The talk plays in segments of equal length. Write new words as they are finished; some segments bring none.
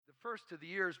First of the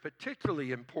year is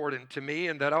particularly important to me,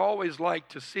 and that I always like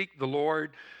to seek the Lord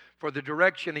for the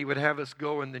direction He would have us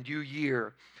go in the new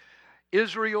year.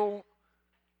 Israel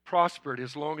prospered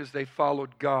as long as they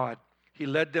followed God. He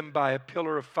led them by a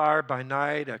pillar of fire by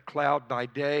night, a cloud by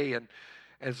day, and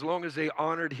as long as they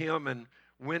honored Him and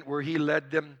went where He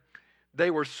led them, they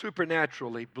were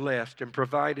supernaturally blessed and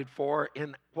provided for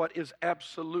in what is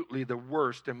absolutely the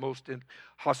worst and most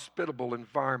inhospitable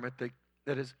environment that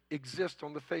exists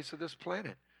on the face of this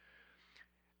planet.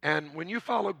 And when you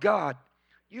follow God,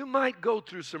 you might go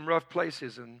through some rough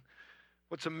places. And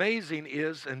what's amazing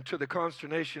is, and to the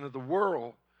consternation of the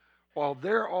world, while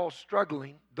they're all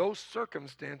struggling, those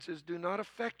circumstances do not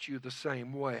affect you the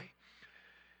same way.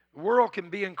 The world can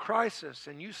be in crisis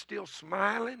and you still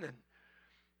smiling and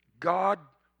God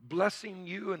blessing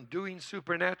you and doing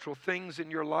supernatural things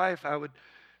in your life. I would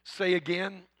say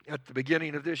again at the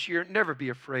beginning of this year, never be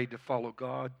afraid to follow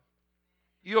God.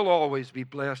 You'll always be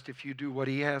blessed if you do what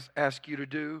He has asked you to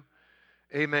do.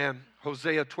 Amen.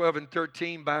 Hosea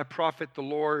 12:13, by a prophet the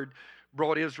Lord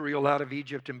brought Israel out of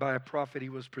Egypt, and by a prophet He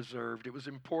was preserved. It was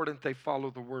important they follow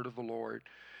the word of the Lord.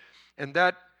 And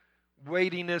that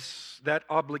weightiness, that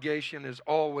obligation is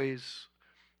always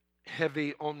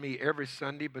heavy on me every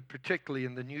Sunday, but particularly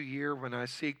in the new year when I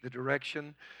seek the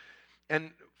direction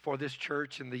and for this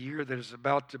church in the year that is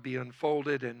about to be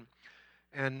unfolded.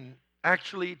 And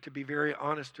actually, to be very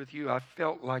honest with you, I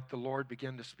felt like the Lord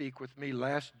began to speak with me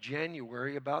last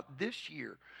January about this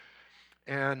year.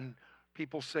 And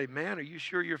people say, man, are you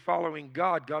sure you're following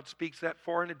God? God speaks that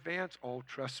far in advance. Oh,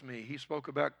 trust me. He spoke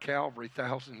about Calvary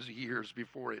thousands of years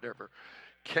before it ever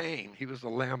came. He was the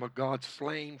Lamb of God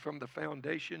slain from the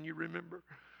foundation, you remember,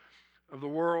 of the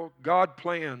world. God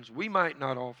plans. We might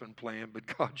not often plan, but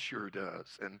God sure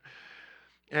does.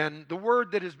 And the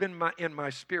word that has been in my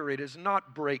spirit is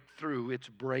not breakthrough, it's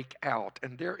break out.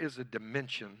 And there is a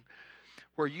dimension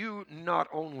where you not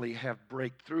only have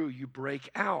breakthrough, you break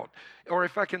out. Or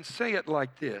if I can say it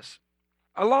like this,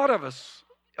 a lot of us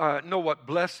know what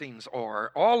blessings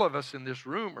are. All of us in this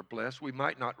room are blessed. We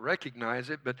might not recognize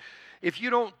it, but if you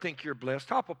don't think you're blessed,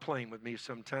 hop a plane with me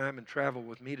sometime and travel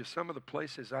with me to some of the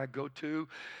places I go to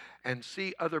and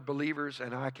see other believers,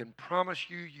 and I can promise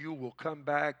you, you will come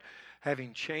back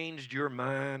having changed your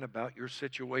mind about your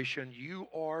situation. You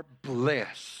are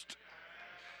blessed.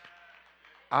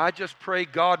 I just pray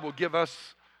God will give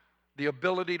us the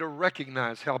ability to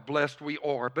recognize how blessed we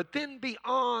are. But then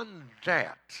beyond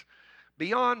that,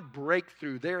 beyond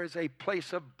breakthrough, there is a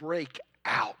place of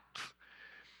breakout.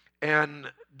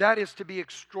 And that is to be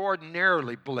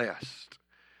extraordinarily blessed.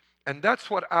 And that's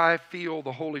what I feel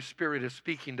the Holy Spirit is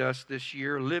speaking to us this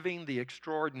year, living the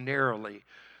extraordinarily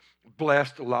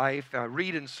blessed life. I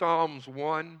read in Psalms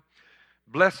 1,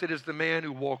 blessed is the man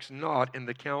who walks not in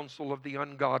the counsel of the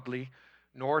ungodly,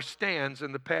 nor stands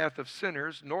in the path of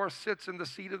sinners, nor sits in the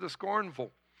seat of the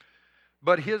scornful.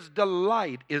 But his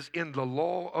delight is in the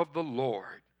law of the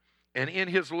Lord, and in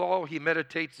His law he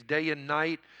meditates day and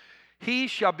night. He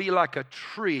shall be like a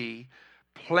tree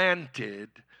planted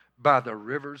by the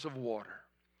rivers of water.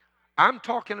 I'm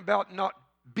talking about not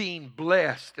being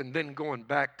blessed and then going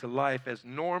back to life as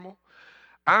normal.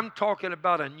 I'm talking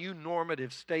about a new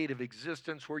normative state of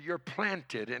existence where you're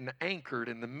planted and anchored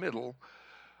in the middle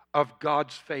of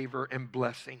God's favor and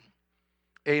blessing.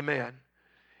 Amen.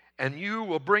 And you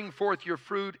will bring forth your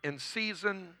fruit in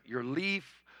season. Your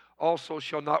leaf also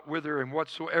shall not wither, and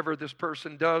whatsoever this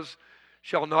person does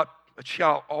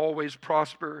shall always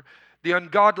prosper. The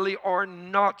ungodly are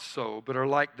not so, but are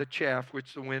like the chaff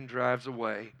which the wind drives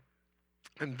away.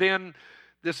 And then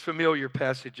this familiar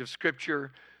passage of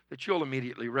Scripture that you'll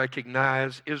immediately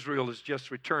recognize. Israel has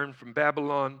just returned from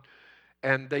Babylon,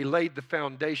 and they laid the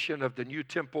foundation of the new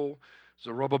temple.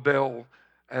 Zerubbabel,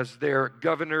 as their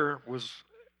governor, was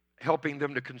helping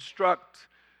them to construct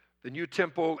the new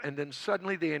temple, and then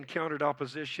suddenly they encountered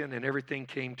opposition and everything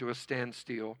came to a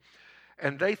standstill.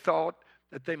 And they thought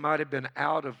that they might have been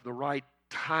out of the right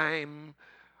time,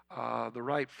 the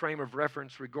right frame of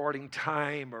reference regarding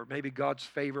time, or maybe God's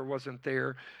favor wasn't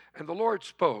there. And the Lord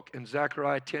spoke in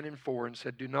Zechariah 10:4 and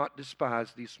said, do not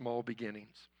despise these small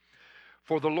beginnings.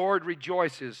 For the Lord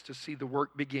rejoices to see the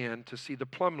work begin, to see the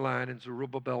plumb line in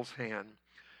Zerubbabel's hand.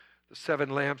 The 7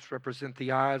 lamps represent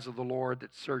the eyes of the Lord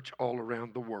that search all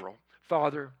around the world.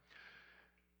 Father,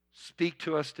 speak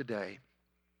to us today.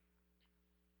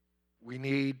 We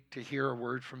need to hear a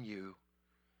word from you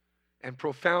and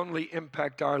profoundly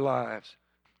impact our lives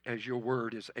as your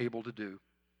word is able to do.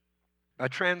 By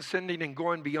transcending and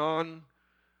going beyond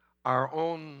our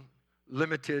own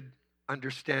limited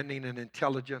understanding and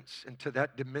intelligence into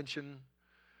that dimension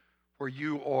where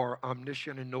you are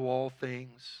omniscient and know all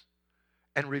things,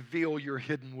 and reveal your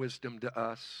hidden wisdom to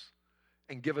us,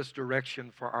 and give us direction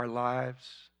for our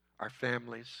lives, our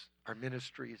families, our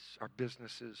ministries, our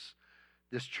businesses,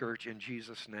 this church, in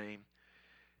Jesus' name.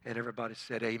 And everybody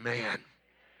said amen.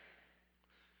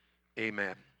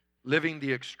 Amen. Living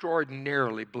the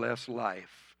extraordinarily blessed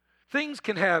life. Things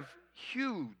can have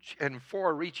huge and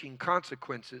far-reaching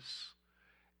consequences,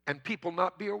 and people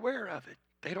not be aware of it.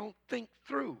 They don't think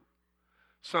through.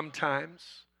 Sometimes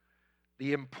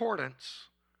the importance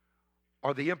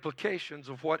or the implications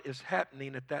of what is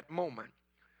happening at that moment.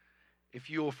 If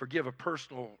you'll forgive a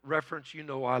personal reference, you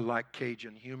know I like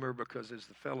Cajun humor because, as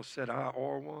the fellow said, I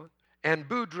are one. And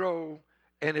Boudreaux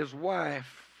and his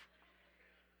wife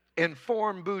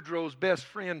informed Boudreaux's best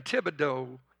friend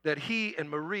Thibodeau that he and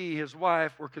Marie, his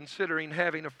wife, were considering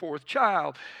having a fourth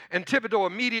child. And Thibodeau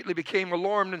immediately became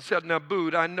alarmed and said, "Now,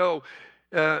 Boud, I know,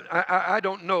 I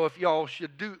don't know if y'all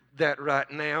should do that right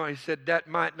now." He said, "That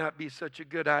might not be such a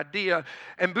good idea."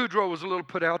 And Boudreaux was a little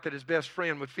put out that his best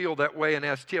friend would feel that way and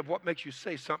asked Tib, "What makes you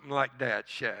say something like that,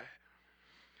 Shay?"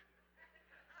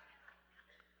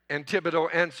 And Thibodeau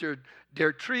answered, "There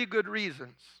are three good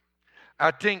reasons.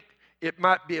 I think it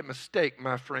might be a mistake,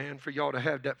 my friend, for y'all to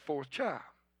have that fourth child."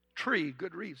 Three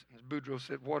good reasons. Boudreaux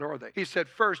said, "What are they?" He said,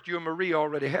 "First, you and Marie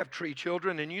already have three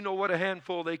children, and you know what a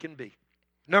handful they can be.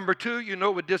 Number two, you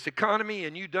know with this economy,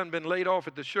 and you done been laid off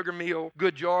at the sugar mill,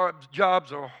 good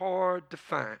jobs are hard to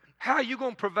find. How are you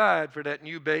going to provide for that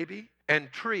new baby?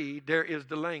 And three, there is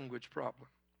the language problem."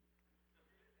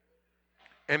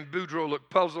 And Boudreaux looked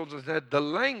puzzled and said, "The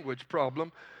language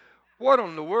problem? What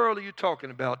in the world are you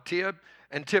talking about, Tib?"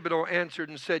 And Thibodeau answered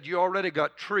and said, "You already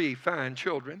got three fine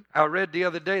children. I read the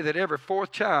other day that every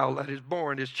fourth child that is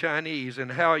born is Chinese,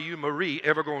 and how are you, Marie,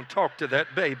 ever going to talk to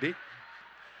that baby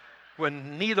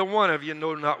when neither one of you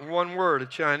know not one word of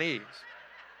Chinese?"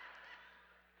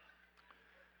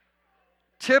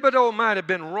 Thibodeau might have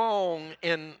been wrong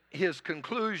in his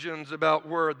conclusions about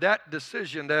where that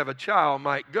decision to have a child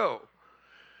might go.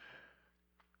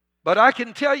 But I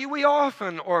can tell you we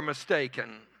often are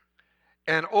mistaken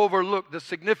and overlook the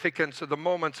significance of the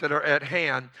moments that are at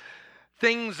hand.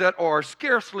 Things that are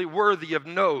scarcely worthy of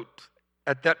note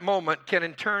at that moment can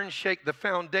in turn shake the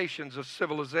foundations of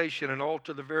civilization and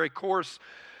alter the very course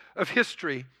of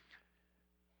history,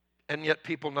 and yet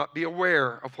people not be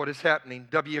aware of what is happening.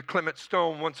 W. Clement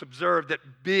Stone once observed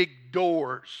that big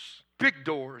doors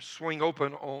swing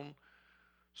open on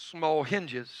small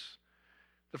hinges.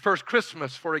 The first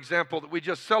Christmas, for example, that we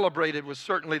just celebrated was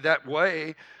certainly that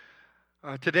way.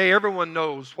 Today, everyone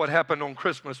knows what happened on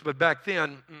Christmas, but back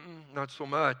then, not so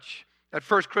much. That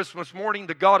first Christmas morning,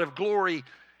 the God of glory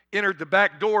entered the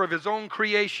back door of his own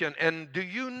creation. And do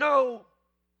you know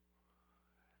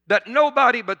that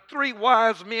nobody but three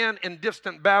wise men in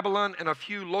distant Babylon and a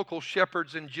few local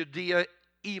shepherds in Judea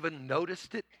even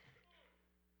noticed it?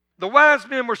 The wise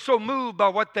men were so moved by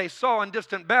what they saw in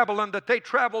distant Babylon that they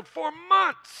traveled for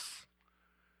months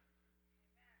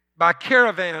by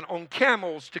caravan on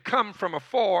camels to come from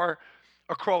afar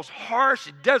across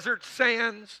harsh desert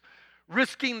sands,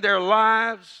 risking their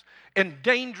lives in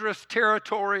dangerous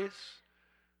territories,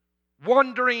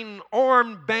 wandering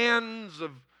armed bands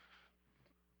of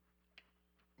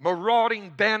marauding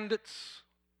bandits,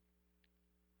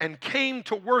 and came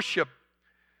to worship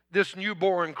this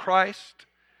newborn Christ,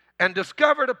 and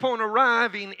discovered upon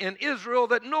arriving in Israel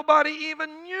that nobody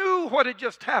even knew what had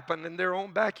just happened in their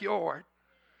own backyard.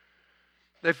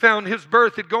 They found his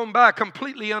birth had gone by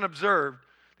completely unobserved.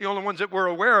 The only ones that were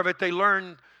aware of it, they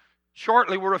learned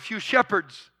shortly, were a few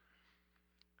shepherds.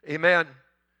 Amen.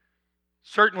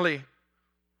 Certainly,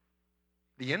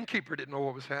 the innkeeper didn't know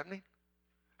what was happening.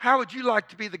 How would you like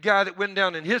to be the guy that went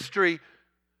down in history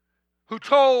who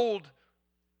told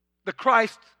the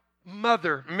Christ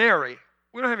mother, Mary?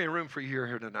 We don't have any room for you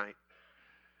here tonight.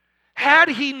 Had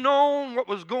he known what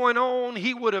was going on,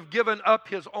 he would have given up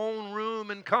his own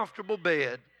room and comfortable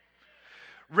bed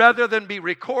rather than be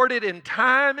recorded in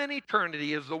time and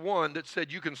eternity as the one that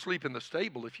said, "You can sleep in the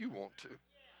stable if you want to."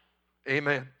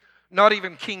 Amen. Not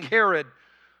even King Herod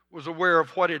was aware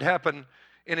of what had happened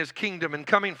in his kingdom, and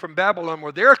coming from Babylon,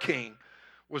 where their king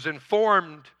was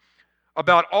informed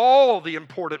about all the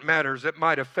important matters that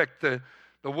might affect the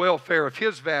welfare of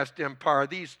his vast empire.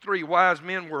 These three wise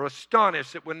men were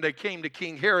astonished that when they came to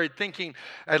King Herod, thinking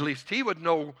at least he would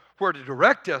know where to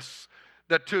direct us,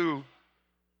 that to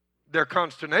their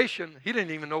consternation, he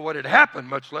didn't even know what had happened,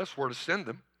 much less where to send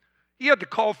them. He had to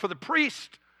call for the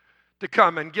priest to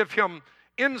come and give him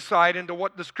insight into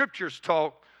what the scriptures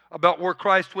talk about where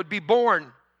Christ would be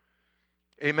born.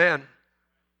 Amen.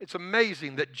 It's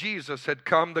amazing that Jesus had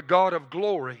come, the God of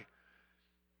glory,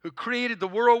 who created the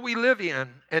world we live in,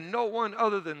 and no one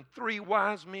other than 3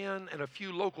 wise men and a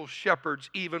few local shepherds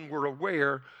even were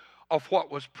aware of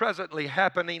what was presently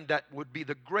happening that would be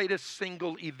the greatest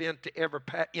single event to ever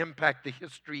impact the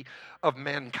history of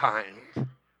mankind.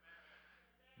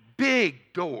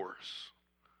 Big doors,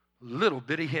 little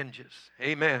bitty hinges.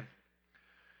 Amen.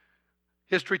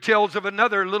 History tells of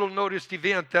another little noticed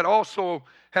event that also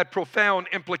had profound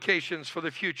implications for the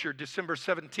future. December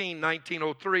 17,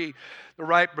 1903, the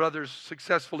Wright brothers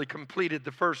successfully completed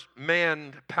the first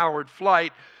manned-powered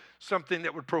flight, something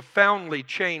that would profoundly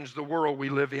change the world we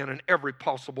live in every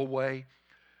possible way.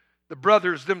 The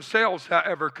brothers themselves,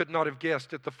 however, could not have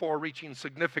guessed at the far-reaching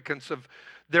significance of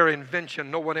their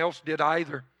invention. No one else did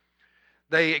either.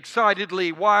 They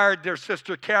excitedly wired their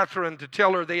sister Catherine to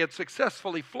tell her they had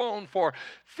successfully flown for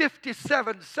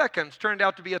 57 seconds. Turned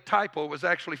out to be a typo. It was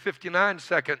actually 59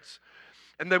 seconds.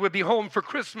 And they would be home for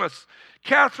Christmas.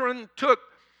 Catherine took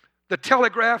the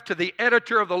telegraph to the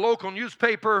editor of the local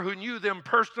newspaper who knew them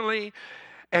personally,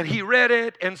 and he read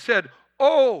it and said,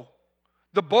 "Oh,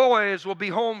 the boys will be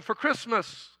home for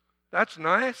Christmas. That's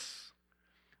nice."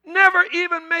 Never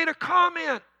even made a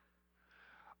comment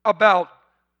about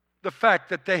the fact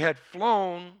that they had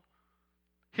flown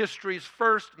history's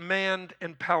first manned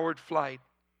and powered flight.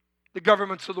 The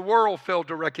governments of the world failed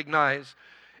to recognize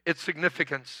its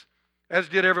significance, as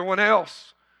did everyone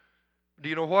else. Do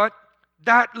you know what?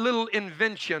 That little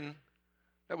invention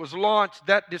that was launched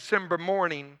that December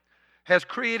morning has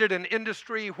created an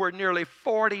industry where nearly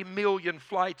 40 million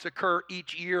flights occur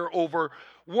each year, over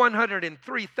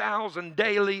 103,000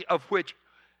 daily, of which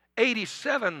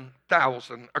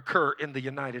 87,000 occur in the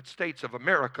United States of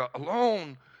America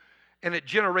alone, and it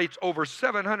generates over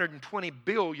 $720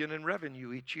 billion in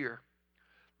revenue each year.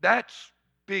 That's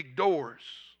big doors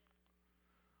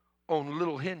on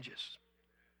little hinges.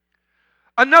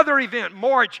 Another event,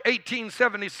 March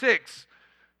 1876,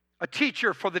 a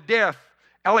teacher for the deaf,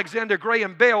 Alexander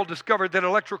Graham Bell, discovered that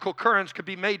electrical currents could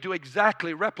be made to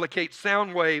exactly replicate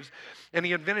sound waves, and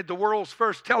he invented the world's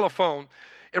first telephone.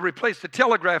 It replaced the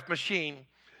telegraph machine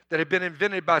that had been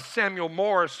invented by Samuel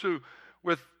Morse, who,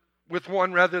 with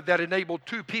one rather, that enabled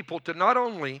 2 people to not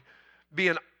only be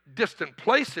in distant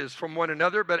places from one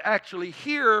another, but actually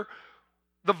hear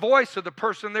the voice of the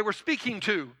person they were speaking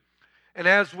to. And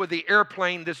as with the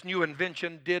airplane, this new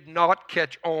invention did not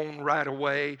catch on right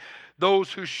away.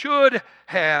 Those who should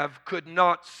have could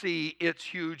not see its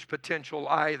huge potential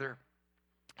either.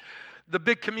 The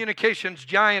big communications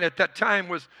giant at that time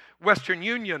was Western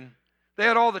Union. They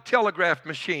had all the telegraph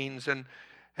machines and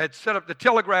had set up the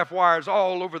telegraph wires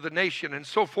all over the nation and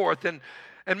so forth. And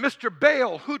Mr.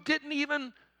 Bale, who didn't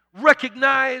even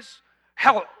recognize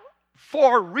how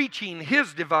far-reaching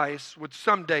his device would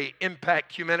someday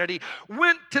impact humanity,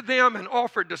 went to them and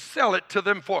offered to sell it to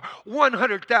them for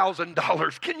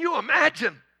 $100,000. Can you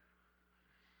imagine?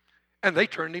 And they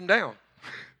turned him down.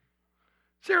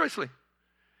 Seriously.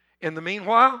 In the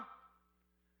meanwhile,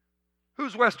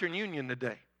 who's Western Union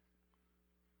today?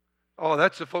 Oh,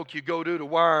 that's the folk you go to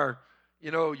wire,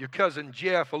 your cousin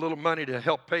Jeff a little money to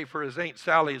help pay for his Aunt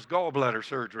Sally's gallbladder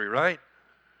surgery, right?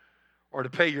 Or to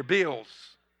pay your bills.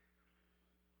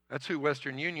 That's who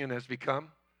Western Union has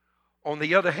become. On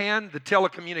the other hand, the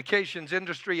telecommunications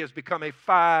industry has become a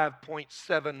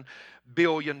 $5.7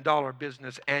 billion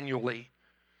business annually.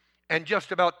 And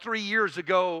just about 3 years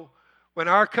ago, when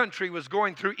our country was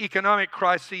going through economic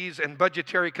crises and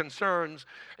budgetary concerns,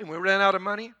 and we ran out of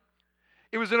money,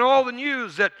 it was in all the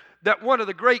news that one of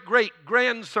the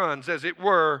great-great-grandsons, as it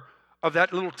were, of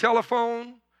that little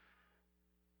telephone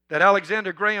that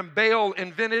Alexander Graham Bell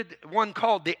invented, one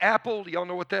called the Apple. Do y'all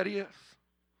know what that is?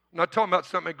 I'm not talking about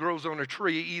something that grows on a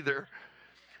tree either.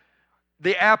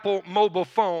 The Apple mobile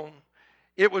phone.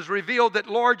 It was revealed that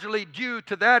largely due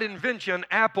to that invention,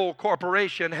 Apple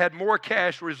Corporation had more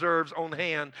cash reserves on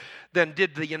hand than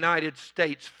did the United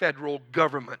States federal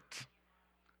government.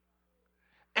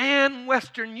 And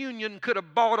Western Union could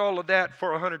have bought all of that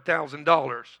for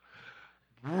 $100,000.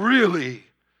 Really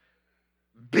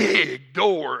big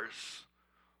doors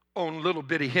on little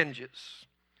bitty hinges.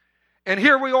 And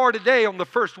here we are today on the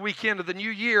first weekend of the new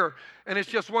year, and it's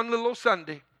just one little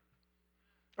Sunday.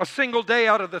 A single day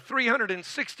out of the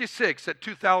 366 that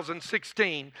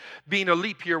 2016 being a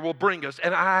leap year will bring us.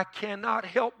 And I cannot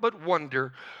help but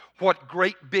wonder what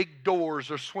great big doors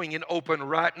are swinging open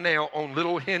right now on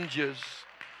little hinges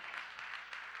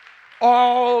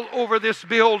all over this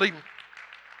building.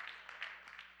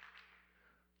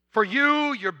 For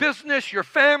you, your business, your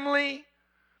family,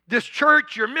 this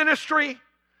church, your ministry,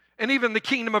 and even the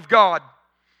kingdom of God.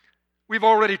 We've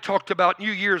already talked about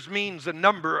New Year's means a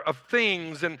number of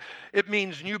things, and it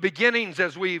means new beginnings,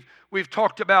 as we've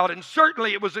talked about. And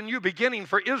certainly it was a new beginning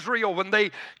for Israel when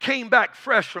they came back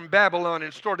fresh from Babylon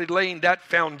and started laying that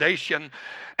foundation.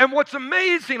 And what's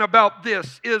amazing about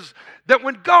this is that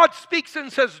when God speaks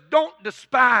and says, don't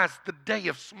despise the day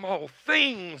of small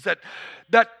things, that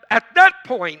at that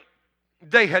point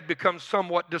they had become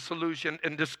somewhat disillusioned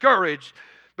and discouraged.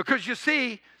 Because you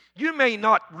see, you may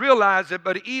not realize it,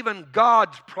 but even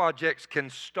God's projects can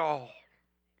stall.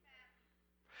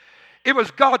 It was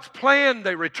God's plan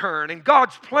they return, and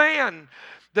God's plan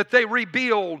that they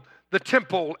rebuild the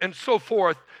temple and so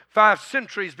forth 5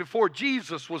 centuries before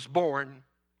Jesus was born.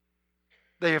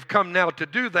 They have come now to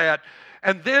do that.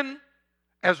 And then,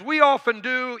 as we often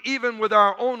do, even with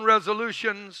our own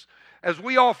resolutions, as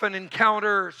we often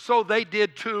encounter, so they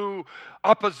did too,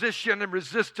 opposition and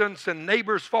resistance, and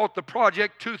neighbors fought the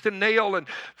project tooth and nail and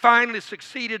finally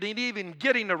succeeded in even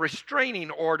getting a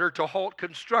restraining order to halt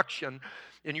construction.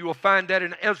 And you will find that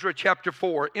in Ezra chapter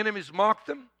 4. Enemies mocked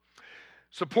them.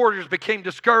 Supporters became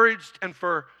discouraged, and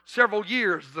for several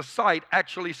years the site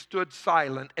actually stood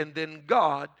silent. And then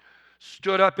God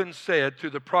stood up and said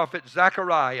through the prophet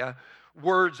Zechariah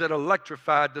words that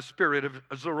electrified the spirit of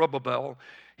Zerubbabel.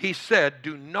 He said,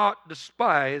 do not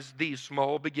despise these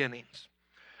small beginnings,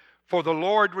 for the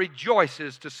Lord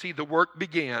rejoices to see the work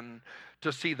begin,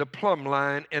 to see the plumb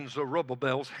line in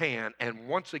Zerubbabel's hand. And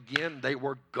once again, they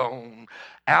were gone.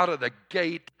 Out of the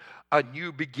gate, a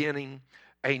new beginning,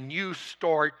 a new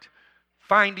start,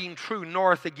 finding true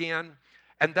north again.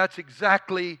 And that's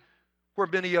exactly where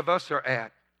many of us are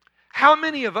at. How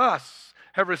many of us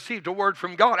have received a word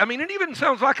from God? I mean, it even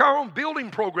sounds like our own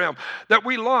building program that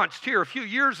we launched here a few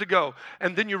years ago.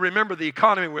 And then you remember the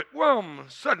economy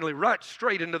went, suddenly right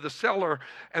straight into the cellar.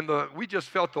 And we just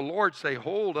felt the Lord say,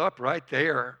 hold up right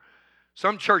there.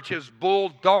 Some churches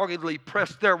bulldoggedly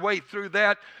pressed their way through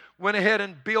that, went ahead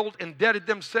and built, indebted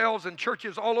themselves, and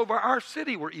churches all over our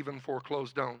city were even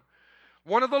foreclosed on.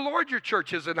 One of the larger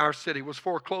churches in our city was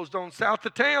foreclosed on south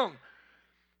of town.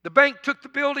 The bank took the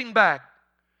building back.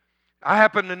 I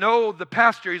happen to know the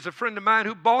pastor. He's a friend of mine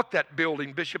who bought that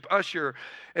building, Bishop Usher,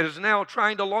 and is now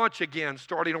trying to launch again,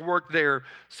 starting to work there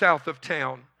south of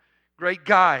town. Great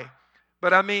guy.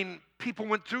 But I mean, people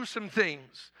went through some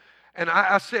things. And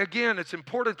I say again, it's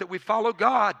important that we follow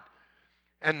God.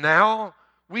 And now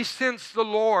we sense the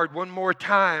Lord one more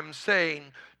time saying,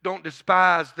 don't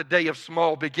despise the day of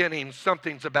small beginnings.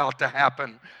 Something's about to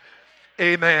happen.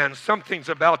 Amen. Something's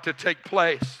about to take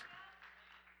place.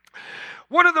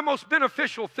 One of the most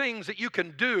beneficial things that you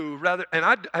can do, and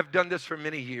I've done this for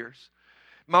many years,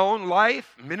 my own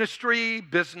life, ministry,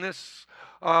 business,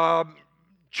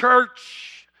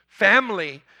 church,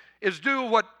 family, is do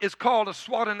what is called a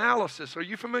SWOT analysis. Are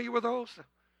you familiar with those?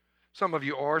 Some of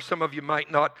you are, some of you might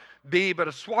not be, but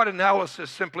a SWOT analysis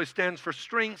simply stands for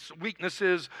strengths,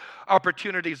 weaknesses,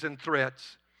 opportunities, and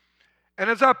threats. And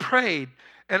as I prayed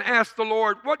and asked the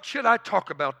Lord, what should I talk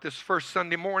about this first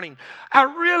Sunday morning? I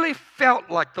really felt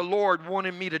like the Lord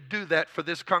wanted me to do that for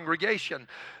this congregation.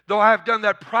 Though I have done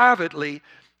that privately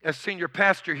as senior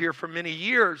pastor here for many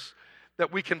years,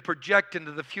 that we can project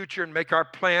into the future and make our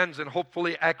plans and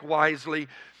hopefully act wisely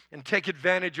and take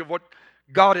advantage of what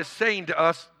God is saying to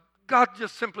us. God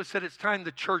just simply said it's time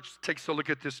the church takes a look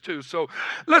at this too. So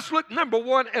let's look, number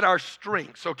one, at our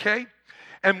strengths, okay?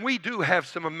 And we do have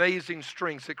some amazing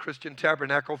strengths at Christian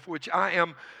Tabernacle, for which I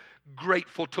am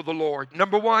grateful to the Lord.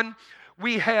 Number one,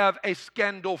 we have a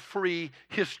scandal-free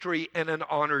history and an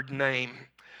honored name.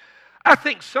 I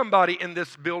think somebody in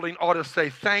this building ought to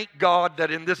say, thank God that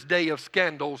in this day of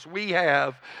scandals, we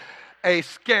have a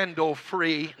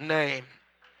scandal-free name.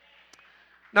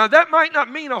 Now, that might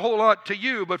not mean a whole lot to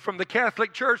you, but from the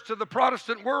Catholic Church to the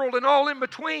Protestant world and all in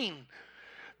between,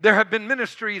 there have been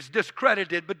ministries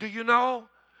discredited. But do you know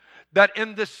that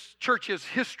in this church's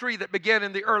history that began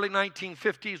in the early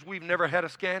 1950s, we've never had a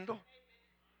scandal?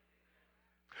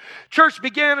 Church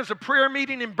began as a prayer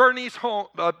meeting in Bernice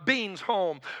Bean's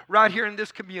home right here in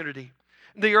this community.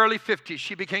 In the early 50s,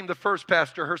 she became the first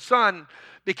pastor. Her son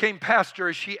became pastor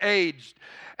as she aged.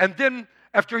 And then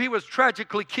after he was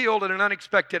tragically killed in an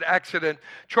unexpected accident,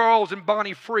 Charles and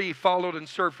Bonnie Free followed and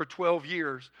served for 12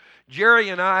 years. Jerry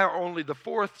and I are only the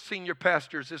fourth senior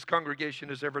pastors this congregation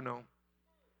has ever known.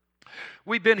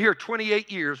 We've been here 28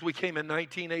 years. We came in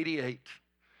 1988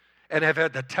 and have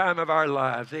had the time of our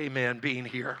lives, amen, being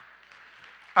here.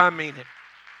 I mean it.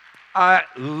 I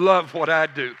love what I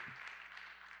do.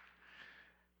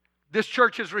 This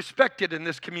church is respected in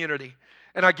this community,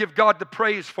 and I give God the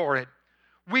praise for it.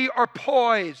 We are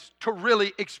poised to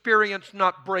really experience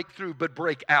not breakthrough, but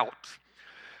break out.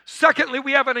 Secondly,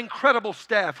 we have an incredible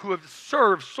staff who have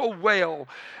served so well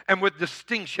and with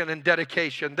distinction and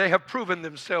dedication. They have proven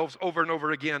themselves over and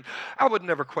over again. I would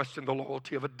never question the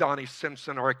loyalty of a Donnie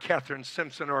Simpson or a Catherine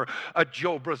Simpson or a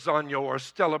Joe Brazano or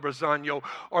Stella Brazano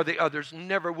or the others.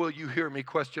 Never will you hear me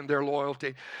question their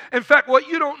loyalty. In fact, what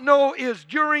you don't know is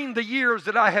during the years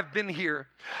that I have been here,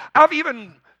 I've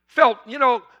even felt,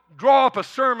 draw up a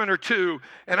sermon or two,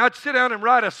 and I'd sit down and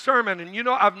write a sermon, and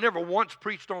I've never once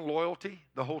preached on loyalty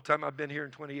the whole time I've been here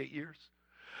in 28 years.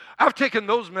 I've taken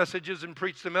those messages and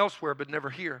preached them elsewhere, but never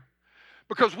here,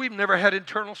 because we've never had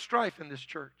internal strife in this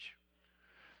church.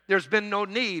 There's been no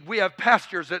need. We have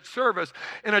pastors that serve us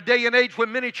in a day and age when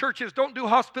many churches don't do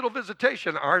hospital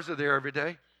visitation. Ours are there every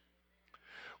day.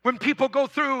 When people go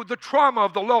through the trauma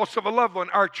of the loss of a loved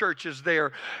one, our church is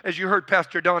there. As you heard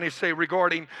Pastor Donnie say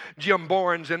regarding Jim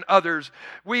Barnes and others,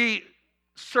 we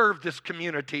serve this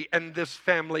community and this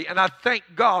family, and I thank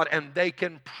God, and they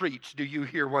can preach. Do you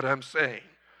hear what I'm saying?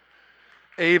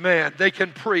 Amen. They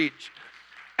can preach.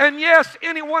 And yes,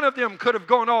 any one of them could have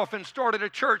gone off and started a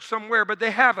church somewhere, but they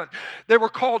haven't. They were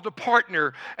called to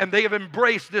partner, and they have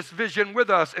embraced this vision with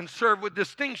us and serve with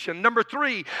distinction. Number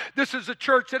 3, this is a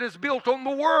church that is built on the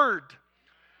Word.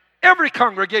 Every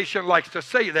congregation likes to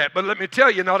say that, but let me tell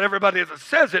you, not everybody that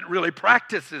says it really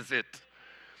practices it.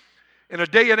 In a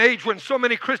day and age when so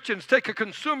many Christians take a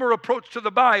consumer approach to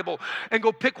the Bible and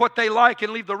go pick what they like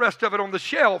and leave the rest of it on the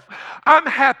shelf, I'm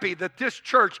happy that this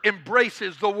church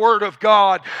embraces the Word of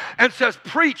God and says,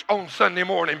 preach on Sunday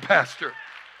morning, Pastor.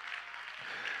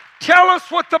 Tell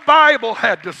us what the Bible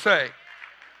had to say.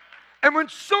 And when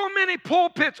so many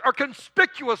pulpits are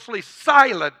conspicuously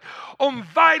silent on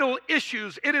vital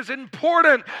issues, it is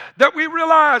important that we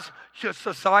realize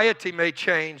society may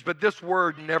change, but this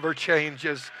Word never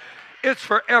changes. It's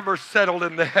forever settled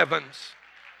in the heavens.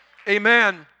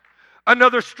 Amen.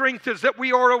 Another strength is that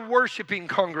we are a worshiping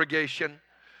congregation.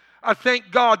 I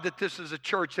thank God that this is a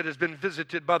church that has been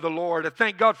visited by the Lord. I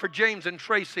thank God for James and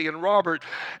Tracy and Robert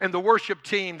and the worship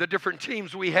team, the different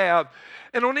teams we have.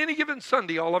 And on any given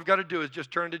Sunday, all I've got to do is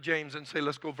just turn to James and say,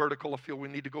 let's go vertical. I feel we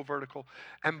need to go vertical.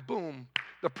 And boom,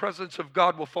 the presence of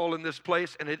God will fall in this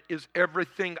place, and it is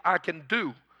everything I can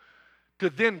do to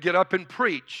then get up and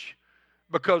preach.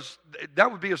 Because that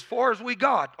would be as far as we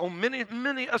got on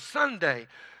many a Sunday.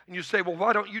 And you say, well,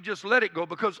 why don't you just let it go?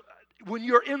 Because when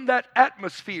you're in that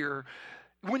atmosphere,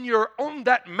 when you're on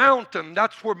that mountain,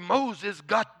 that's where Moses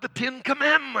got the 10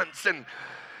 Commandments. And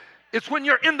it's when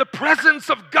you're in the presence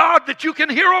of God that you can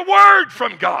hear a word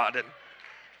from God. And,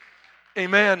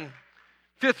 amen.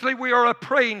 Fifthly, we are a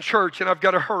praying church, and I've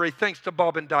got to hurry, thanks to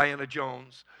Bob and Diana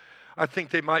Jones. I think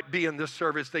they might be in this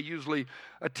service. They usually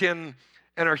attend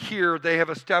and are here. They have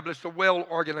established a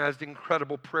well-organized,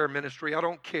 incredible prayer ministry. I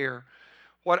don't care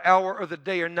what hour of the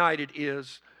day or night it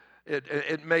is.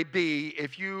 It may be,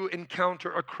 if you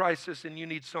encounter a crisis and you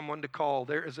need someone to call,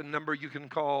 there is a number you can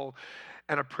call,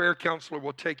 and a prayer counselor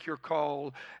will take your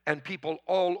call, and people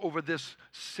all over this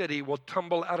city will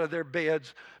tumble out of their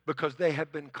beds because they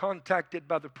have been contacted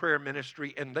by the prayer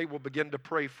ministry, and they will begin to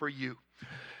pray for you.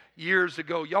 Years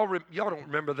ago, y'all don't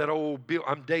remember that old Bill,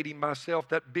 I'm dating myself,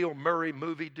 that Bill Murray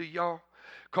movie, do y'all?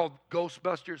 Called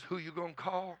Ghostbusters, Who You Gonna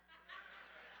Call?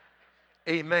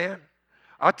 Amen.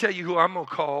 I'll tell you who I'm going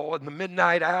to call in the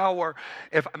midnight hour.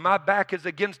 If my back is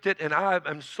against it and I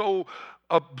am so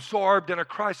absorbed in a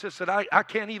crisis that I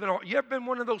can't even, you ever been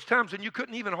one of those times when you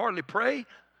couldn't even hardly pray?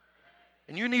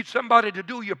 And you need somebody to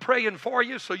do your praying for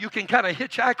you so you can kind of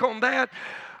hitchhike on that?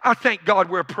 I thank God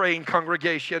we're a praying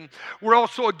congregation. We're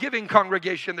also a giving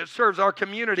congregation that serves our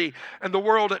community and the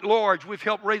world at large. We've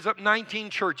helped raise up 19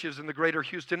 churches in the greater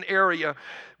Houston area.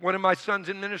 One of my sons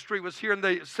in ministry was here in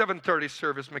the 7:30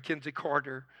 service, Mackenzie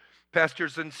Carter.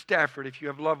 Pastors in Stafford, if you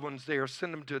have loved ones there,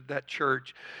 send them to that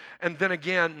church. And then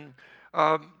again,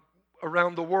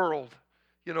 around the world,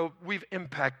 we've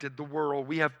impacted the world.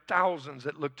 We have thousands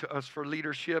that look to us for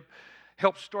leadership.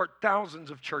 Helped start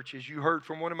thousands of churches. You heard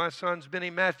from one of my sons,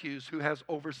 Benny Matthews, who has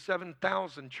over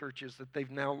 7,000 churches that they've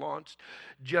now launched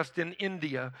just in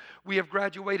India. We have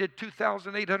graduated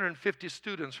 2,850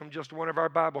 students from just one of our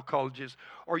Bible colleges.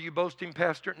 Are you boasting,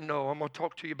 Pastor? No, I'm going to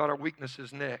talk to you about our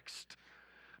weaknesses next.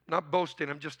 Not boasting,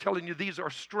 I'm just telling you these are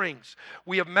strengths.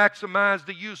 We have maximized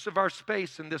the use of our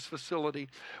space in this facility.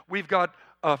 We've got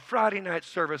a Friday night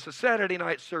service, a Saturday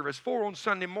night service, 4 on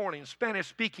Sunday morning,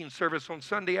 Spanish-speaking service on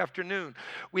Sunday afternoon.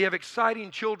 We have exciting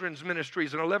children's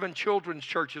ministries and 11 children's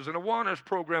churches, and a Awanas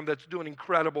program that's doing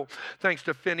incredible, thanks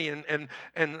to Finney and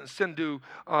Sindhu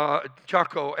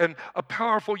Chaco, and a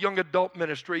powerful young adult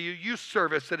ministry, a youth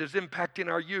service that is impacting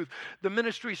our youth. The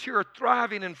ministries here are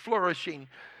thriving and flourishing.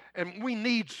 And we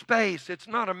need space. It's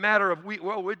not a matter of,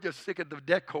 we're just sick of the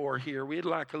decor here. We'd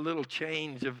like a little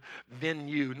change of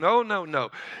venue. No, no, no.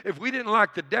 If we didn't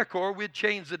like the decor, we'd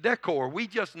change the decor. We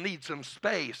just need some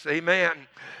space. Amen.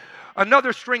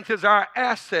 Another strength is our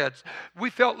assets. We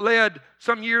felt led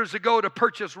some years ago to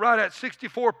purchase right at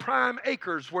 64 prime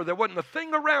acres where there wasn't a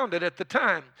thing around it at the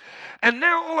time. And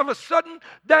now all of a sudden,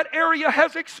 that area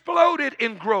has exploded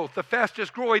in growth. The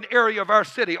fastest growing area of our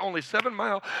city, only 7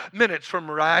 minutes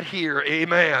from right here.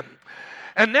 Amen.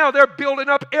 And now they're building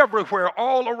up everywhere,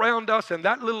 all around us. And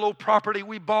that little old property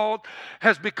we bought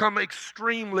has become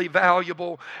extremely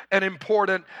valuable and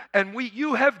important. And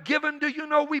you have given, do you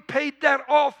know, we paid that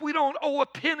off. We don't owe a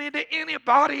penny to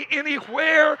anybody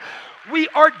anywhere. We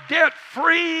are debt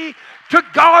free. To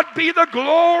God be the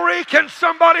glory. Can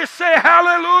somebody say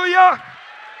hallelujah?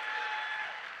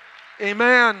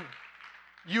 Amen.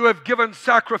 You have given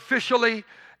sacrificially.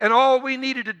 And all we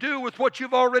needed to do with what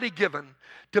you've already given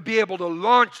to be able to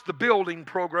launch the building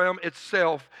program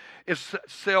itself is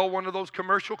sell one of those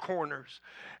commercial corners.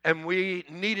 And we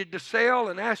needed to sell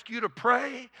and ask you to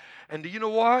pray. And do you know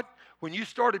what? When you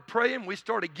started praying, we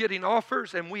started getting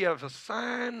offers, and we have a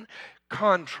signed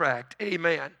contract.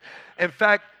 Amen. In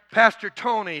fact, Pastor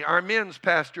Tony, our men's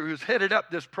pastor who's headed up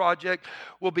this project,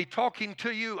 will be talking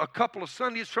to you a couple of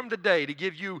Sundays from today to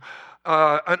give you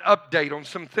an update on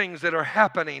some things that are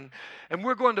happening. And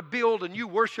we're going to build a new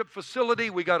worship facility.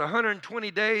 We got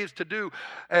 120 days to do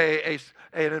an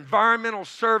environmental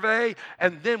survey,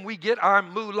 and then we get our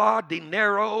moolah,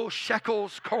 dinero,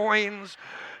 shekels, coins,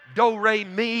 do, re,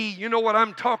 mi, you know what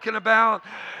I'm talking about.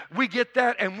 We get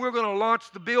that, and we're going to launch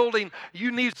the building.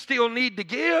 You still need to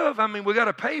give. I mean, we got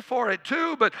to pay for it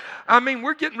too, but I mean,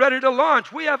 we're getting ready to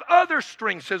launch. We have other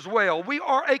strengths as well. We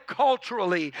are a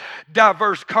culturally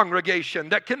diverse congregation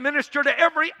that can minister to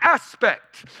every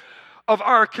aspect of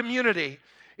our community.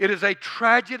 It is a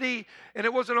tragedy, and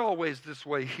it wasn't always this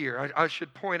way here. I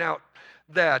should point out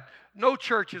that no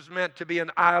church is meant to be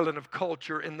an island of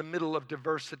culture in the middle of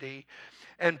diversity.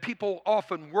 And people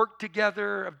often work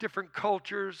together of different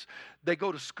cultures. They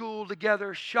go to school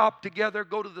together, shop together,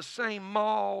 go to the same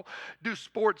mall, do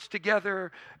sports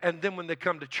together. And then when they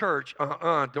come to church,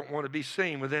 don't want to be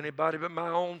seen with anybody but my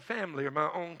own family or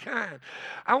my own kind.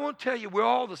 I want to tell you, we're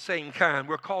all the same kind.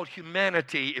 We're called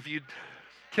humanity.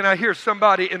 Can I hear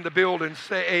somebody in the building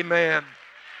say amen?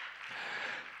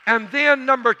 And then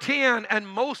number 10, and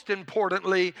most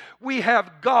importantly, we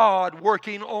have God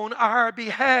working on our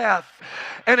behalf.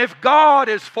 And if God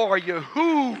is for you,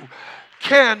 who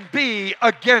can be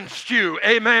against you?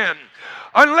 Amen.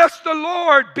 Unless the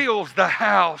Lord builds the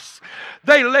house,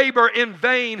 they labor in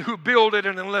vain who build it.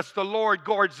 And unless the Lord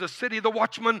guards the city, the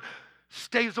watchman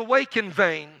stays awake in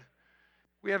vain.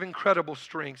 We have incredible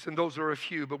strengths, and those are a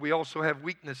few, but we also have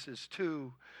weaknesses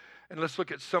too. And let's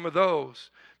look at some of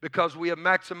those. Because we have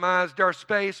maximized our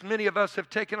space, many of us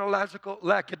have taken a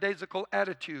lackadaisical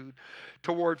attitude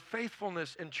toward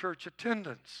faithfulness in church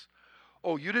attendance.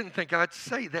 Oh, you didn't think I'd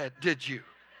say that, did you?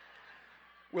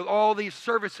 With all these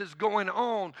services going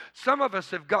on, some of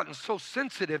us have gotten so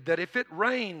sensitive that if it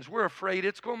rains, we're afraid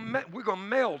we're going to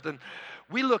melt. And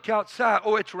we look outside,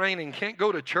 oh, it's raining, can't go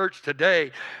to church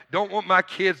today. Don't want my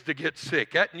kids to get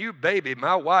sick. That new baby,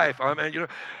 my wife,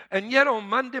 And yet on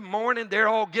Monday morning, they're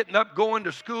all getting up, going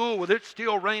to school with it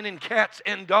still raining cats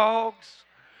and dogs.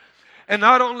 And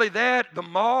not only that, the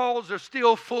malls are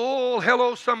still full.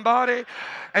 Hello, somebody.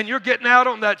 And you're getting out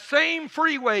on that same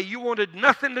freeway you wanted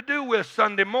nothing to do with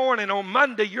Sunday morning. On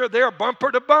Monday, you're there bumper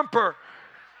to bumper.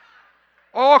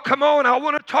 Oh, come on, I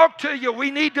want to talk to you.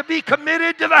 We need to be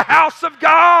committed to the house of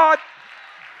God.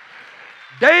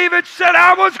 David said,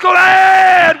 I was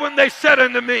glad when they said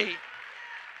unto me,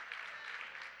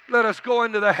 let us go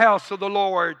into the house of the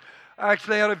Lord. I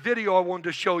actually had a video I wanted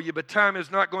to show you, but time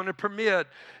is not going to permit.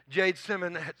 Jade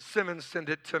Simmons sent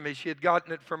it to me. She had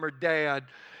gotten it from her dad.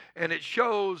 And it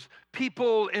shows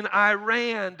people in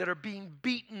Iran that are being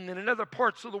beaten, and in other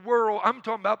parts of the world. I'm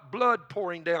talking about blood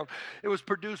pouring down. It was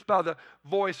produced by the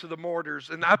Voice of the Martyrs.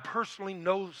 And I personally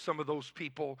know some of those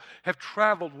people, have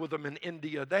traveled with them in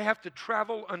India. They have to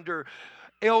travel under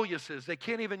aliases. They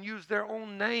can't even use their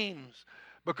own names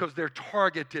because they're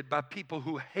targeted by people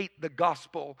who hate the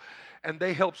gospel. And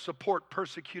they help support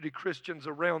persecuted Christians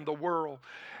around the world.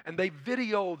 And they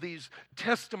video these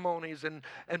testimonies and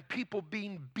people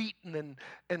being beaten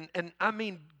and I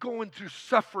mean going through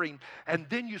suffering. And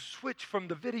then you switch from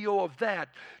the video of that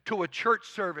to a church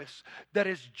service that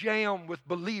is jammed with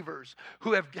believers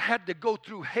who have had to go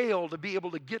through hell to be able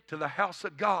to get to the house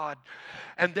of God.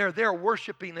 And they're there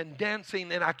worshiping and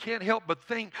dancing. And I can't help but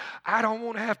think, I don't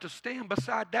want to have to stand beside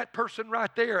beside that person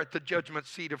right there at the judgment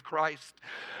seat of Christ.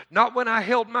 Not when I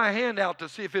held my hand out to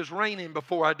see if it's raining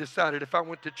before I decided if I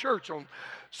went to church on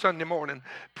Sunday morning.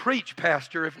 Preach,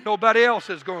 Pastor. If nobody else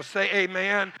is going to say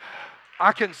amen,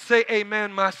 I can say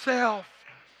amen myself.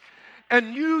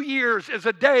 And New Year's is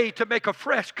a day to make a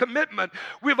fresh commitment.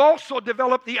 We've also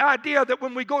developed the idea that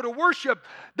when we go to worship,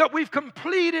 that we've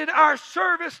completed our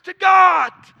service to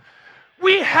God.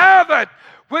 We haven't.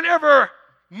 Whenever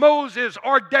Moses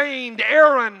ordained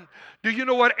Aaron, do you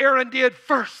know what Aaron did?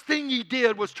 First thing he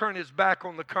did was turn his back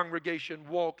on the congregation,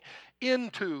 walk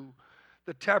into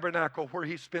the tabernacle where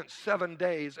he spent 7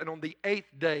 days, and on the 8th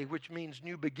day, which means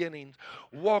new beginnings,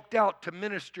 walked out to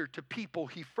minister to people.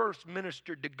 He first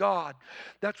ministered to God.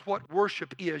 That's what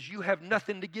worship is. You have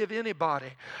nothing to give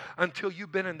anybody until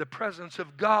you've been in the presence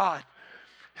of God.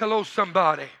 Hello,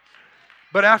 somebody.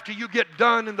 But after you get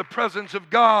done in the presence of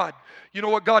God, you know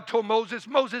what God told Moses?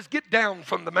 Moses, get down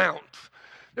from the mount.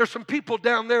 There's some people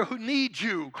down there who need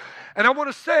you. And I want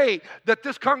to say that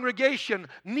this congregation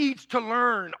needs to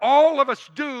learn, all of us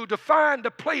do, to find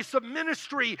a place of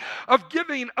ministry, of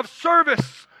giving, of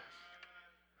service.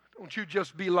 Don't you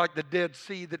just be like the Dead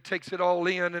Sea that takes it all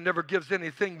in and never gives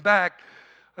anything back.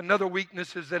 Another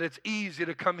weakness is that it's easy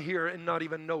to come here and not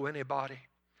even know anybody.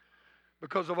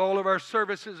 Because of all of our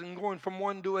services and going from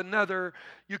one to another,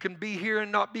 you can be here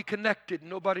and not be connected.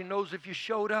 Nobody knows if you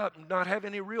showed up and not have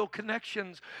any real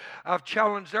connections. I've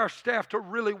challenged our staff to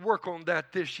really work on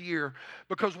that this year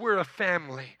because we're a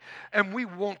family and we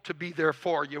want to be there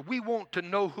for you. We want to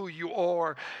know who you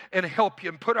are and help you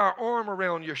and put our arm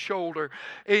around your shoulder,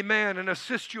 amen, and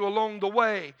assist you along the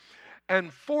way.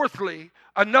 And fourthly,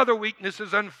 another weakness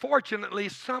is, unfortunately,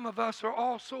 some of us are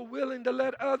also willing to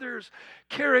let others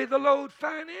carry the load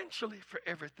financially for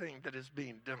everything that is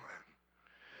being done.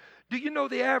 Do you know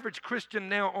the average Christian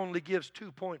now only gives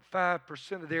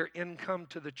 2.5% of their income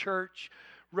to the church,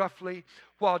 roughly,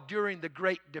 while during the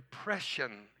Great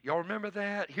Depression, y'all remember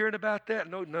that? Hearing about that?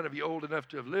 No, none of you old enough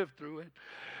to have lived through it.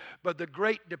 But the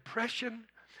Great Depression,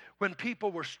 when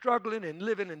people were struggling and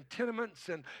living in tenements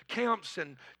and camps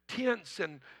and tents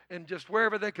and just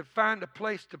wherever they could find a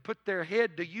place to put their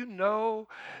head, do you know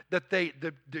that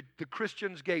the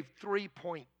Christians gave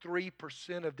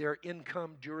 3.3% of their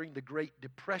income during the Great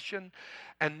Depression?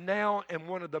 And now, in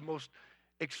one of the most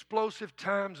explosive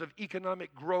times of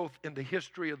economic growth in the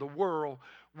history of the world,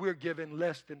 we're giving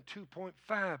less than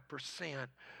 2.5%.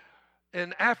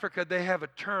 In Africa, they have a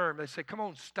term. They say, come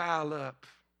on, style up.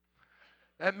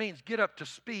 That means get up to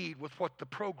speed with what the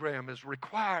program is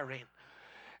requiring.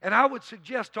 And I would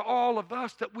suggest to all of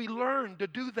us that we learn to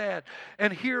do that.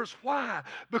 And here's why.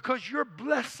 Because your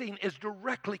blessing is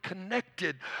directly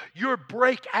connected. Your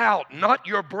breakout, not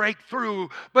your breakthrough,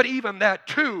 but even that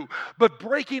too. But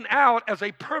breaking out as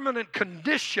a permanent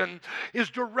condition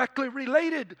is directly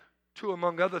related to,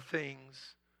 among other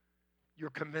things,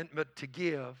 your commitment to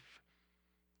give.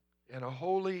 And a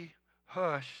holy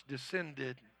hush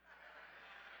descended.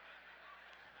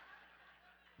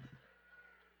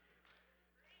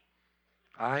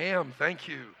 I am, thank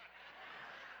you.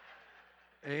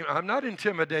 I'm not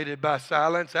intimidated by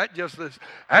silence.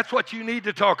 That's what you need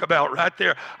to talk about right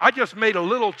there. I just made a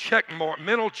little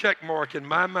mental check mark in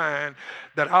my mind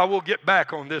that I will get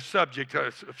back on this subject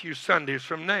a few Sundays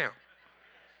from now.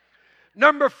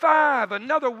 Number 5,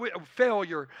 another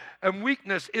failure and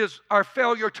weakness is our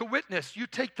failure to witness. You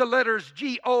take the letters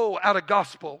G-O out of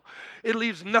gospel, it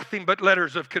leaves nothing but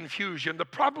letters of confusion. The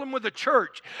problem with the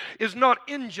church is not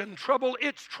engine trouble,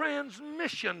 it's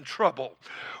transmission trouble.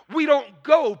 We don't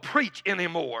go preach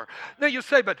anymore. Now you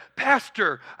say, but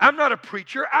Pastor, I'm not a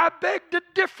preacher. I beg to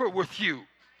differ with you.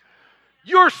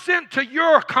 You're sent to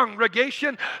your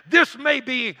congregation. This may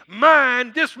be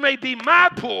mine. This may be my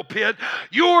pulpit.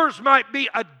 Yours might be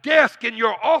a desk in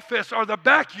your office or the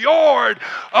backyard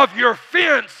of your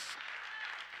fence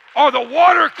or the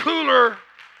water cooler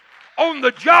on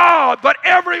the job. But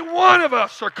every one of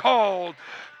us are called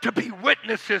to be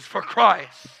witnesses for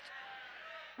Christ.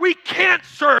 We can't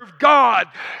serve God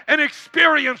and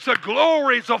experience the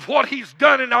glories of what He's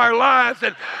done in our lives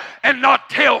and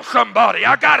not tell somebody.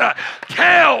 I gotta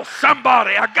tell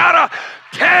somebody. I gotta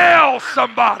tell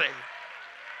somebody.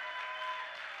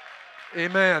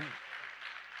 Amen.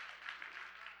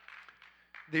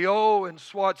 The O in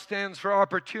SWAT stands for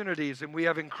opportunities, and we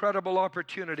have incredible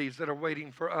opportunities that are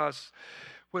waiting for us.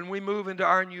 When we move into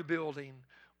our new building,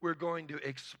 we're going to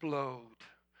explode.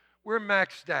 We're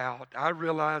maxed out. I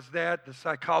realize that. The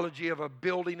psychology of a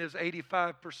building is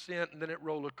 85%, and then it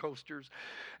roller coasters.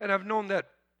 And I've known that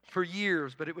for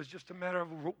years, but it was just a matter of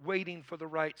waiting for the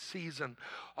right season.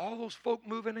 All those folk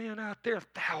moving in out there,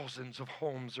 thousands of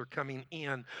homes are coming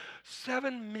in.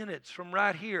 7 minutes from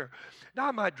right here. Now,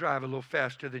 I might drive a little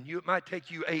faster than you. It might take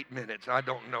you 8 minutes. I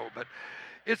don't know, but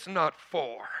it's not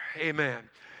far. Amen.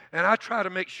 And I try to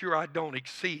make sure I don't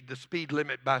exceed the speed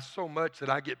limit by so much that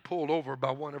I get pulled over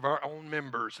by one of our own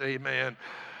members. Amen.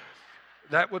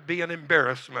 That would be an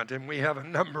embarrassment, and we have a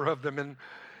number of them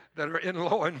that are in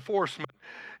law enforcement.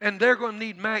 And they're going to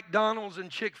need McDonald's and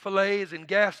Chick-fil-A's and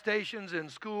gas stations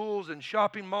and schools and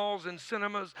shopping malls and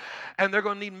cinemas. And they're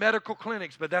going to need medical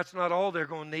clinics, but that's not all they're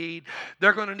going to need.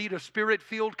 They're going to need a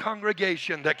spirit-filled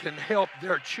congregation that can help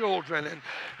their children and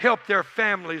help their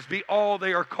families be all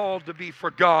they are called to be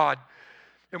for God.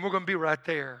 And we're going to be right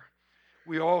there.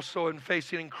 We also are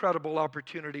facing incredible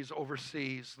opportunities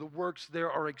overseas. The works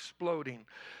there are exploding.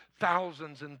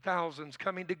 Thousands and thousands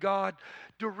coming to God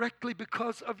directly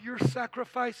because of your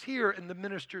sacrifice here and the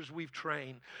ministers we've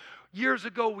trained. Years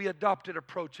ago, we adopted an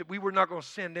approach that we were not going to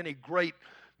send any great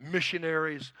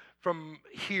missionaries from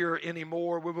here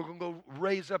anymore. We were going to go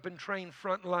raise up and train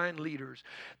frontline leaders.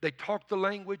 They talk the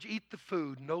language, eat the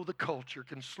food, know the culture,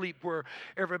 can sleep where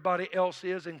everybody else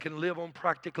is, and can live on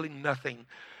practically nothing.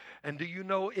 And do you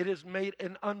know it has made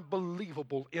an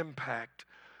unbelievable impact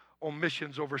on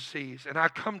missions overseas? And I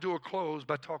come to a close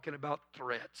by talking about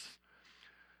threats.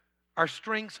 Our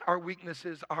strengths, our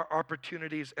weaknesses, our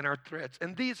opportunities, and our threats.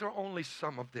 And these are only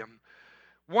some of them.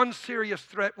 One serious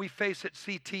threat we face at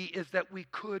CT is that we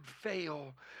could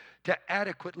fail to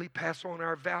adequately pass on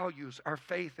our values, our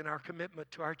faith, and our commitment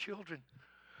to our children,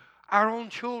 our own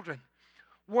children.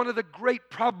 One of the great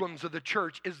problems of the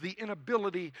church is the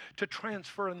inability to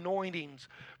transfer anointings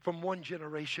from one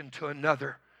generation to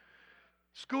another.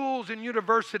 Schools and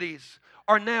universities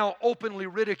are now openly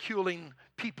ridiculing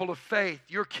people of faith.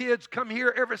 Your kids come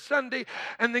here every Sunday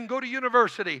and then go to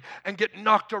university and get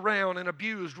knocked around and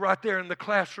abused right there in the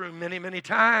classroom many, many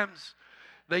times.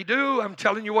 They do. I'm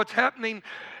telling you what's happening.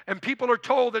 And people are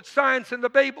told that science and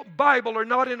the Bible are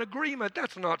not in agreement.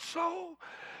 That's not so.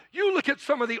 You look at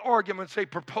some of the arguments they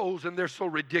propose, and they're so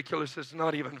ridiculous it's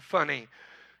not even funny.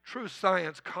 True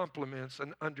science complements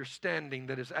an understanding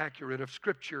that is accurate of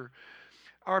Scripture.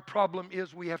 Our problem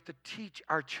is we have to teach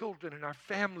our children and our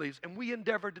families, and we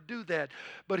endeavor to do that.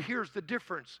 But here's the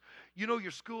difference. You know,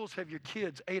 your schools have your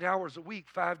kids 8 hours a week,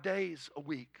 5 days a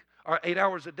week, or 8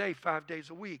 hours a day, 5 days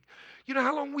a week. You know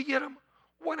how long we get them?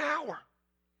 1 hour.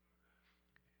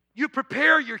 You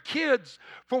prepare your kids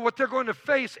for what they're going to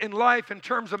face in life in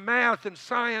terms of math and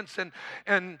science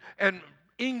and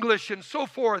English and so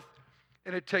forth.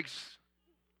 And it takes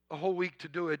a whole week to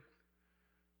do it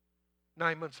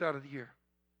 9 months out of the year.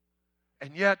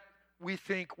 And yet we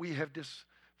think we have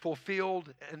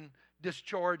fulfilled and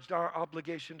discharged our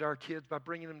obligation to our kids by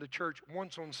bringing them to church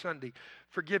once on Sunday.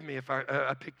 Forgive me if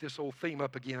I pick this old theme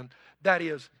up again. That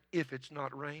is, if it's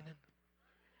not raining.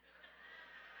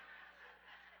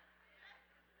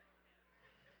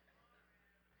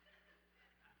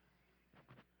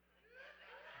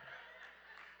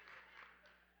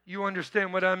 You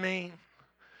understand what I mean?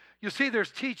 You see,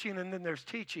 there's teaching and then there's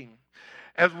teaching.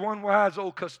 As one wise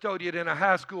old custodian in a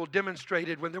high school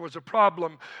demonstrated when there was a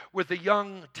problem with the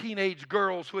young teenage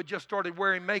girls who had just started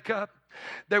wearing makeup.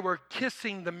 They were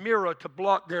kissing the mirror to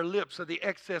block their lips of the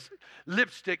excess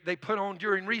lipstick they put on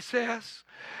during recess.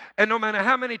 And no matter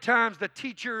how many times the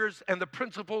teachers and the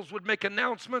principals would make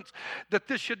announcements that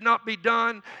this should not be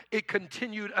done, it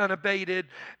continued unabated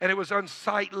and it was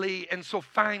unsightly. And so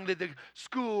finally the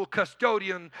school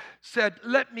custodian said,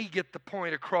 let me get the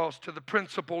point across to the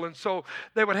principal. And so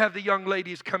they would have the young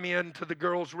ladies come in to the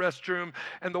girls' restroom,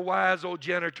 and the wise old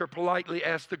janitor politely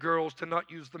asked the girls to not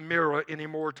use the mirror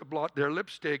anymore to block their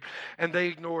lipstick, and they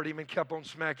ignored him and kept on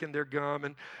smacking their gum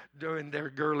and doing their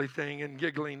girly thing and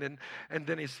giggling. And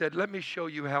then he said, let me show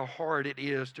you how hard it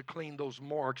is to clean those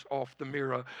marks off the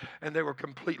mirror. And they were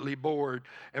completely bored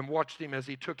and watched him as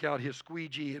he took out his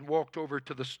squeegee and walked over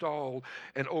to the stall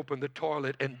and opened the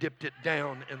toilet and dipped it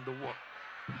down in the water.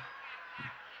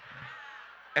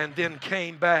 And then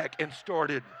came back and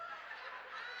started.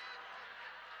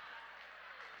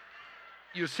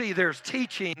 You see, there's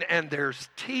teaching and there's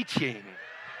teaching.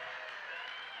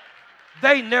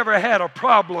 They never had a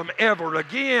problem ever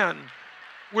again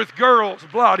with girls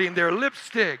blotting their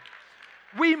lipstick.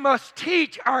 We must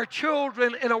teach our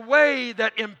children in a way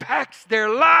that impacts their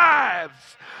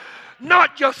lives,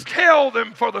 not just tell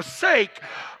them for the sake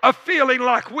of feeling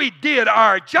like we did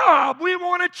our job. We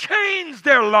want to change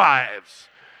their lives.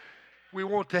 We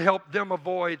want to help them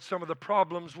avoid some of the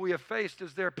problems we have faced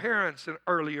as their parents and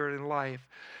earlier in life.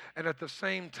 and at the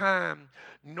same time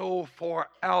know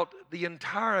throughout the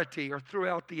entirety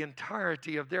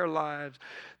of their lives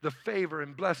the favor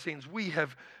and blessings we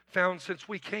have found since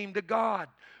we came to God.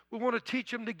 We want to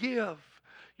teach them to give.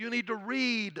 You need to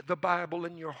read the Bible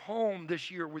in your home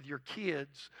this year with your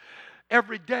kids.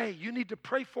 Every day, you need to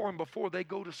pray for them before they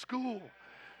go to school.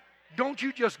 Don't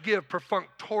you just give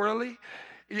perfunctorily.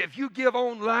 If you give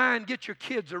online, get your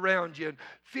kids around you and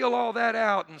fill all that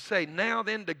out and say, now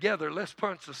then together, let's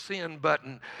punch the send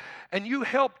button. And you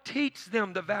help teach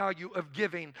them the value of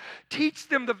giving. Teach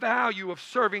them the value of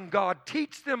serving God.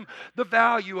 Teach them the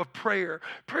value of prayer.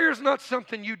 Prayer is not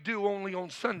something you do only on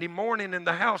Sunday morning in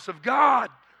the house of God.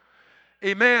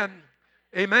 Amen.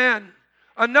 Amen.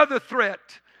 Another threat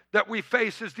that we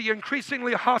face is the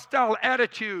increasingly hostile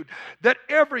attitude that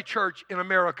every church in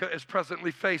America is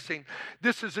presently facing.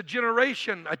 This is a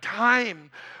generation, a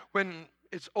time when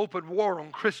it's open war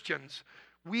on Christians.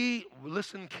 We,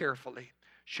 listen carefully,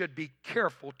 should be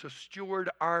careful to steward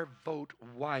our vote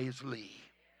wisely.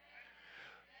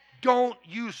 Don't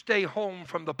you stay home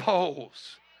from the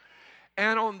polls.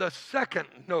 And on the second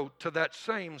note to that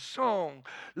same song,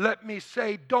 let me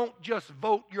say, don't just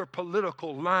vote your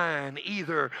political line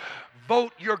either.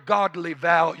 Vote your godly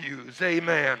values.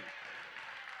 Amen.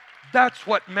 That's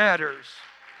what matters.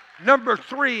 Number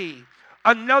 3,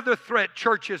 another threat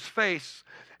churches face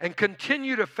and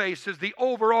continue to face is the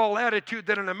overall attitude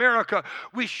that in America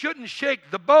we shouldn't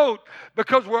shake the boat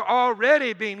because we're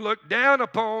already being looked down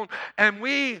upon, and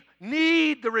we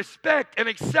need the respect and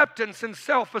acceptance and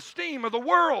self-esteem of the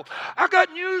world. I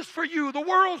got news for you. The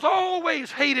world's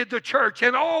always hated the church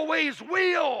and always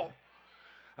will.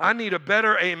 I need a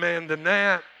better amen than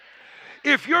that.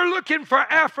 If you're looking for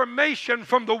affirmation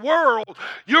from the world,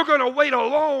 you're going to wait a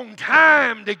long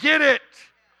time to get it.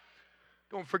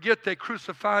 Don't forget they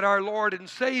crucified our Lord and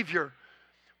Savior.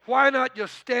 Why not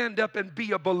just stand up and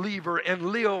be a believer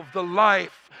and live the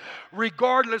life,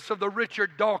 regardless of the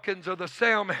Richard Dawkins or the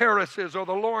Sam Harrises or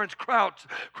the Lawrence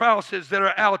Krauses that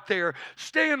are out there?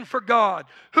 Stand for God.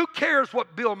 Who cares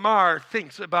what Bill Maher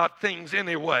thinks about things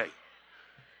anyway?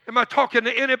 Am I talking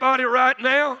to anybody right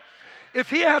now? If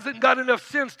he hasn't got enough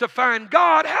sense to find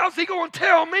God, how's he going to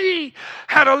tell me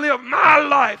how to live my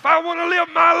life? I want to live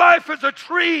my life as a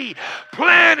tree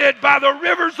planted by the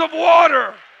rivers of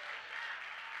water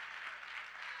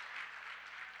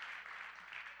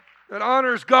that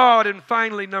honors God. And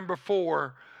finally, number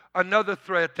 4, another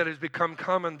threat that has become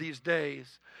common these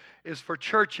days is for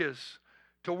churches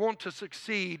to want to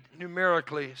succeed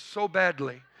numerically so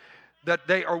badly that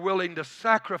they are willing to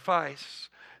sacrifice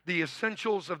the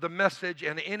essentials of the message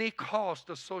and any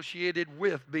cost associated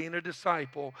with being a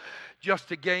disciple just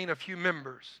to gain a few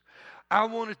members. I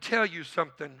want to tell you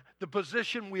something. The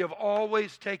position we have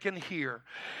always taken here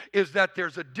is that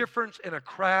there's a difference in a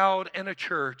crowd and a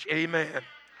church. Amen.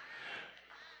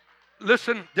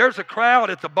 Listen, there's a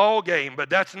crowd at the ball game, but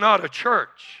that's not a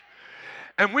church.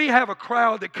 And we have a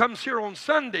crowd that comes here on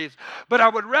Sundays, but I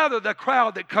would rather the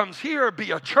crowd that comes here be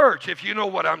a church, if you know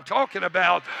what I'm talking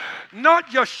about. Not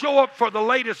just show up for the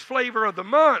latest flavor of the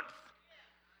month.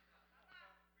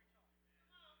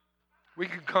 We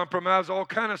can compromise all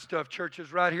kind of stuff.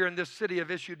 Churches right here in this city have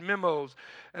issued memos,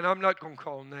 and I'm not going to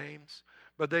call names,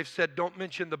 but they've said don't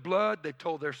mention the blood. They've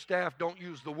told their staff don't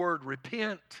use the word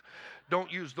repent.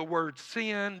 Don't use the word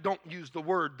sin. Don't use the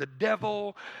word the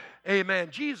devil. Amen.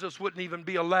 Jesus wouldn't even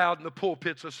be allowed in the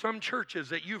pulpits of some churches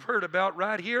that you've heard about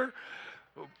right here.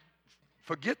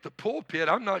 Forget the pulpit.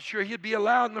 I'm not sure he'd be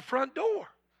allowed in the front door.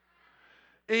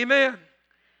 Amen.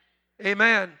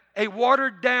 Amen. A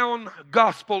watered-down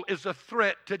gospel is a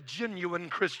threat to genuine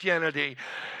Christianity.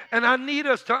 And I need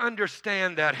us to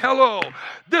understand that. Hello.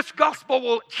 This gospel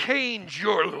will change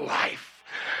your life.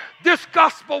 This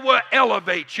gospel will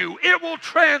elevate you. It will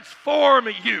transform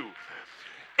you.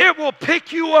 It will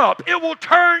pick you up. It will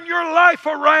turn your life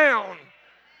around.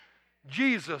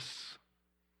 Jesus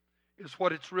is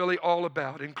what it's really all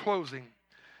about. In closing,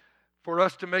 for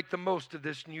us to make the most of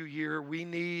this new year, we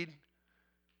need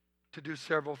to do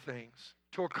several things.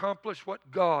 To accomplish what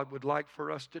God would like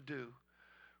for us to do,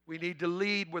 we need to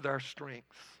lead with our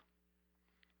strengths,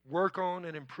 work on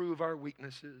and improve our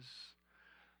weaknesses,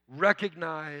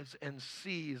 recognize and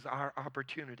seize our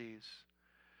opportunities,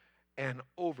 and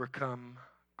overcome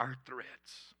our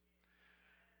threats.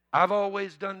 I've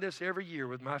always done this every year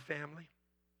with my family.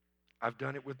 I've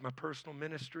done it with my personal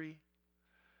ministry.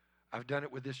 I've done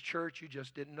it with this church. You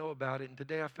just didn't know about it. And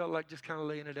today I felt like just kind of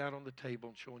laying it out on the table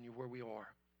and showing you where we are.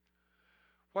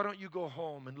 Why don't you go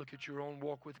home and look at your own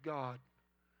walk with God?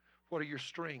 What are your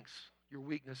strengths, your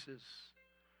weaknesses?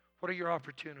 What are your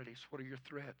opportunities? What are your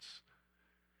threats?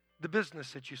 The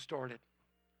business that you started.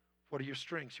 What are your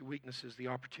strengths, your weaknesses, the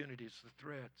opportunities, the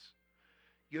threats?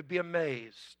 You'd be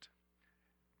amazed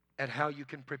at how you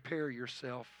can prepare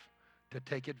yourself to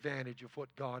take advantage of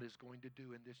what God is going to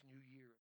do in this new year.